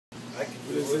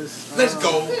Let's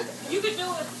go. You can do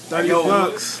it. 30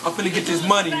 bucks. I'm finna get this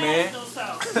money, man. You know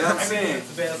what I'm saying?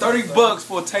 30 bucks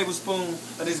for a tablespoon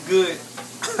of this good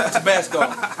Tabasco.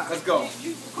 Let's go.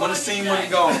 Wanna see money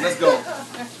go? Let's go.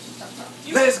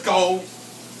 Let's go.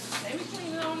 Let me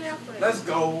clean it on there for you. Let's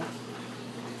go.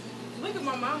 Look at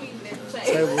my mom eating that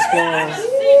Tablespoon.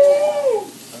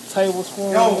 A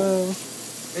tablespoon. Yo,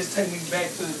 it's taking me back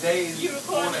to the days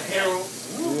on the Herald.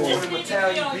 On them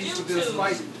Italian beef with the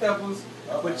spicy peppers,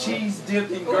 but cheese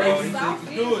dipped in gravy. You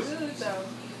can do it.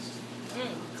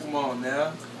 Come on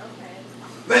now. Okay.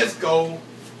 Let's go.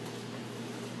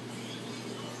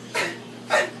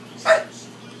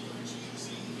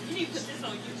 You need to put this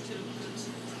on YouTube.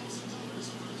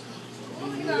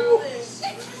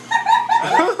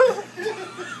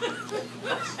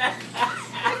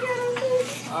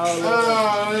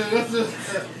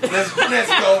 Let's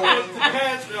go.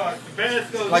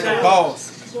 Tabasco Like a boss.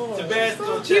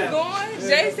 Tabasco Keep going.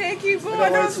 Jay said keep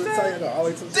going. Don't stop.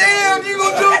 Damn, you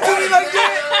gonna do it to me like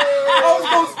that? I was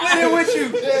gonna split it with you.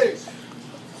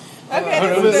 Okay,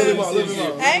 this is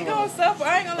good. I ain't gonna suffer. I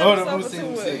ain't gonna let you suffer too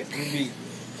much.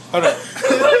 Hold on.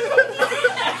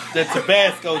 The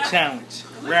Tabasco challenge.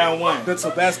 Round 1. The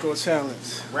Tabasco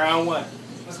challenge. Round 1.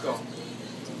 Let's go.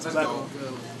 Let's Tabasco. go.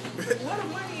 What the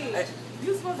money is?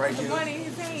 You supposed to Right put the here. money in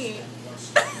his hand.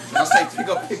 I say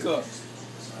pick up.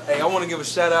 Hey, I want to give a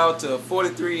shout out to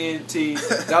 43NT,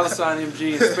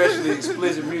 $MG, and especially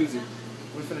Explicit Music.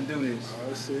 We're finna do this.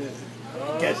 Oh shit.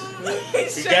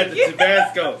 He got the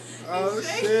Tabasco. Oh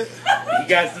shit. He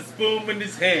got the spoon in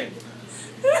his hand.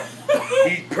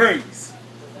 He prays.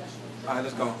 Alright,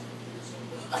 let's go.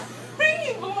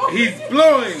 He's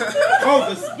blowing on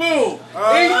the spoon.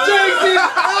 He drinks it.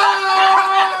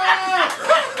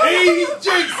 He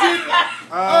drinks it.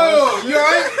 Oh, you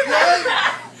alright? You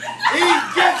alright? He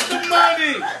gets the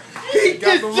money. He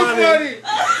gets the money.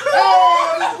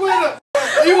 Oh, the winner.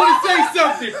 You want to say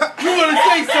something? You want to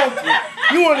say something?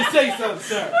 You want to say something,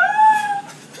 sir?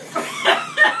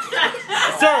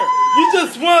 Sir, you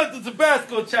just won the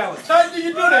Tabasco challenge. How did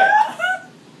you do that?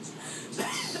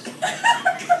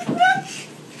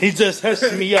 He just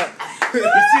hushed me up. You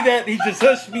see that? He just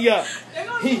hushed me up.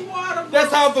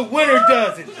 That's how the winner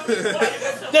does it.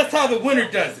 That's how the winner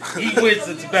does it. He wins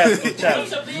the Tabasco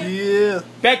challenge. Yeah.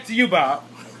 Back to you, Bob.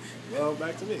 Well,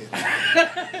 back to me.